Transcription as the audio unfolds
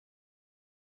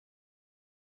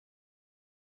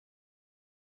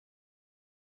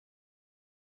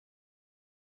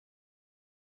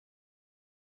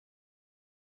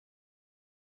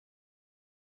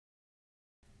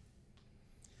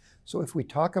So if we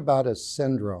talk about a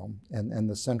syndrome and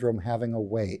the syndrome having a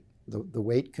weight, the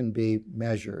weight can be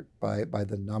measured by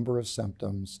the number of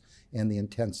symptoms and the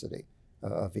intensity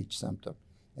of each symptom.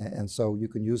 And so you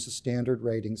can use a standard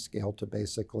rating scale to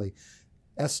basically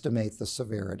estimate the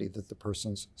severity that the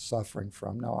person's suffering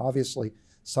from. Now, obviously,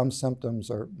 some symptoms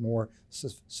are more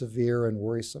severe and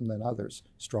worrisome than others.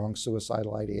 Strong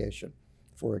suicidal ideation,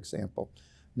 for example.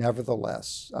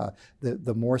 Nevertheless,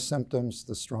 the more symptoms,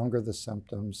 the stronger the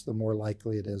symptoms, the more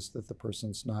likely it is that the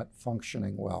person's not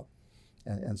functioning well.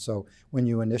 And so when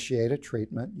you initiate a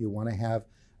treatment, you want to have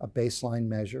a baseline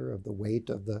measure of the weight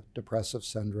of the depressive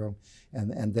syndrome,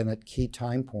 and then at key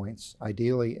time points,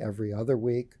 ideally every other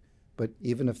week, but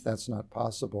even if that's not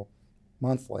possible,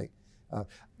 monthly,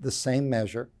 the same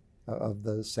measure of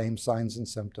the same signs and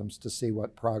symptoms to see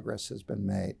what progress has been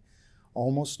made.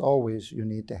 Almost always you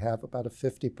need to have about a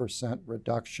 50%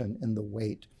 reduction in the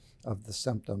weight of the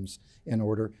symptoms in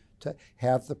order to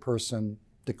have the person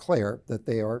declare that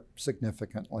they are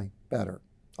significantly better.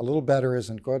 A little better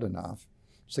isn't good enough.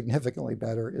 Significantly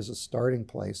better is a starting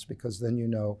place, because then you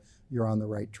know you're on the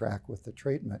right track with the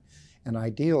treatment. And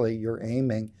ideally, you're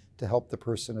aiming to help the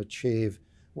person achieve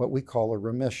what we call a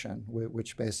remission,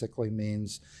 which basically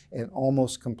means an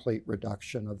almost complete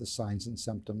reduction of the signs and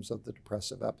symptoms of the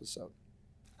depressive episode.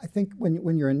 I think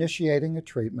when you're initiating a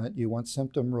treatment, you want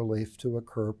symptom relief to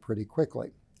occur pretty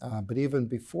quickly. But even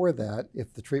before that,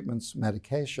 if the treatment's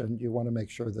medication, you want to make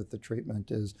sure that the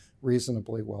treatment is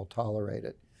reasonably well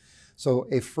tolerated. So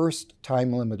a first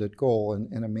time-limited goal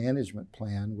in a management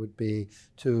plan would be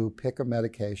to pick a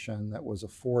medication that was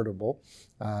affordable,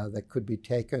 that could be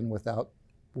taken without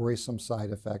worrisome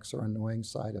side effects or annoying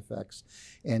side effects,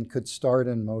 and could start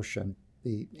in motion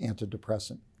the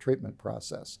antidepressant treatment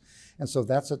process. And so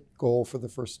that's a goal for the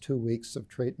first 2 weeks of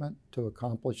treatment, to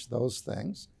accomplish those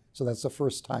things. So that's the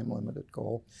first time-limited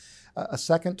goal. A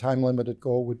second time-limited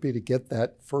goal would be to get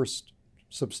that first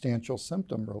substantial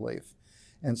symptom relief.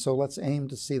 And so let's aim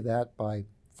to see that by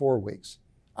 4 weeks.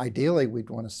 Ideally,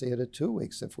 we'd want to see it at 2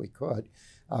 weeks if we could.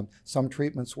 Some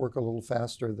treatments work a little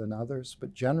faster than others,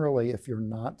 but generally, if you're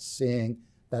not seeing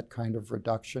that kind of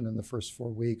reduction in the first 4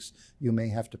 weeks, you may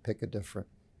have to pick a different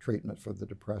treatment for the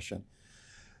depression.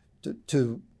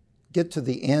 To get to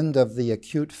the end of the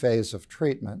acute phase of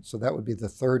treatment, so that would be the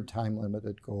third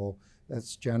time-limited goal.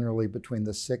 That's generally between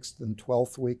the 6th and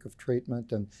 12th week of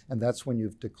treatment, and that's when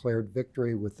you've declared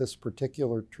victory with this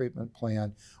particular treatment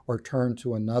plan, or turn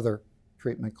to another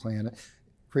treatment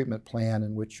plan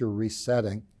in which you're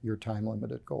resetting your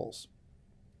time-limited goals.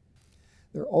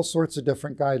 There are all sorts of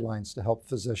different guidelines to help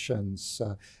physicians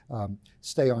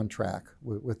stay on track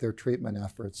with their treatment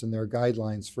efforts, and there are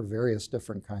guidelines for various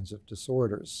different kinds of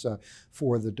disorders.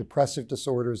 For the depressive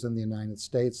disorders in the United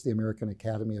States, the American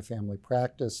Academy of Family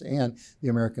Practice and the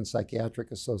American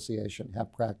Psychiatric Association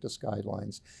have practice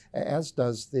guidelines, as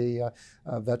does the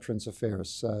Veterans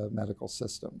Affairs medical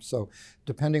system. So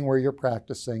depending where you're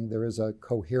practicing, there is a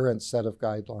coherent set of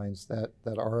guidelines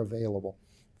that are available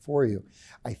for you.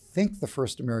 I think the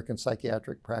first American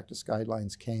Psychiatric Practice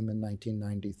Guidelines came in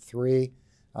 1993.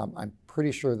 I'm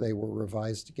pretty sure they were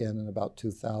revised again in about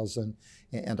 2000,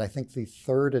 and I think the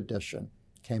third edition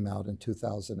came out in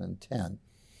 2010.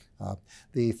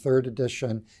 The third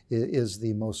edition is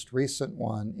the most recent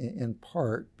one, in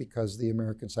part because the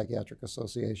American Psychiatric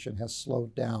Association has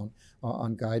slowed down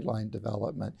on guideline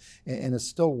development and is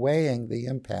still weighing the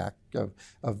impact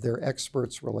of their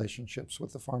experts' relationships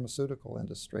with the pharmaceutical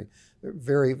industry. They're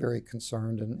very, very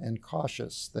concerned and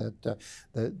cautious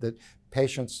that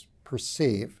patients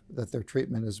perceive that their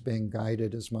treatment is being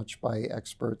guided as much by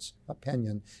experts'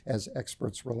 opinion as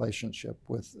experts' relationship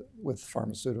with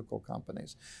pharmaceutical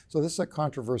companies. So this is a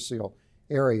controversial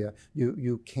area.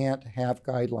 You can't have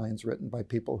guidelines written by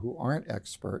people who aren't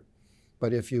expert,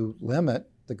 but if you limit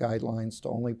the guidelines to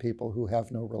only people who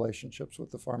have no relationships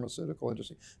with the pharmaceutical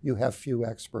industry, you have few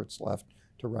experts left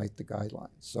to write the guidelines.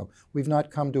 So we've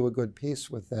not come to a good peace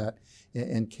with that.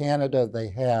 In Canada, they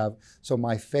have. So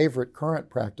my favorite current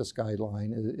practice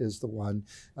guideline is the one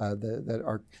that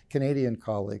our Canadian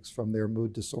colleagues from their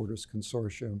Mood Disorders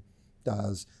Consortium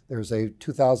does. There's a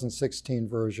 2016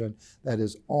 version that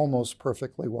is almost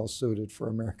perfectly well suited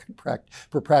for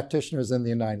for practitioners in the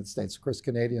United States. Of course,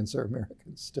 Canadians are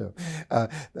Americans too,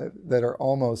 that are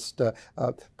almost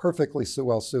perfectly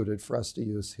well suited for us to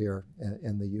use here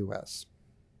in the US.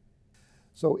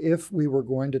 So if we were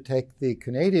going to take the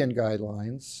Canadian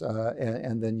guidelines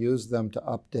and then use them to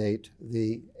update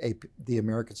the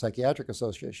American Psychiatric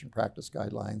Association practice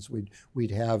guidelines,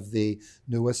 we'd have the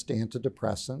newest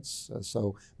antidepressants,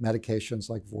 so medications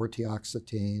like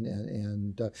vortioxetine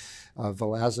and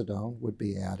vilazodone would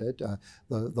be added.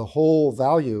 The whole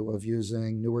value of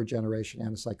using newer generation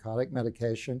antipsychotic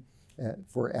medication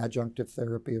for adjunctive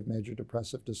therapy of major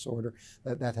depressive disorder,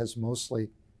 that has mostly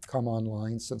come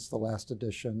online since the last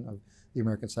edition of the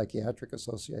American Psychiatric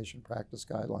Association practice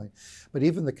guideline. But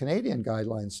even the Canadian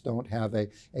guidelines don't have a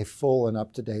full and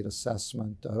up-to-date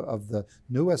assessment of the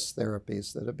newest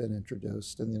therapies that have been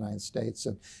introduced in the United States,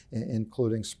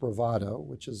 including Spravato,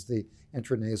 which is the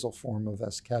intranasal form of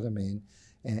esketamine,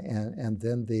 and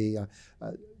then the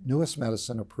newest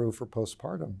medicine approved for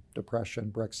postpartum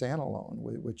depression, brexanolone,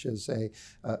 which is a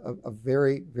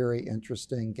very, very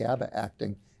interesting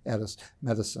GABA-acting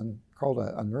medicine called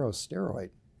a Neuro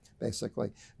Steroid,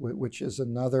 basically, which is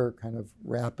another kind of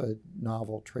rapid,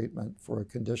 novel treatment for a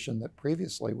condition that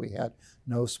previously we had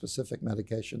no specific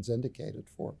medications indicated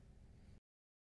for.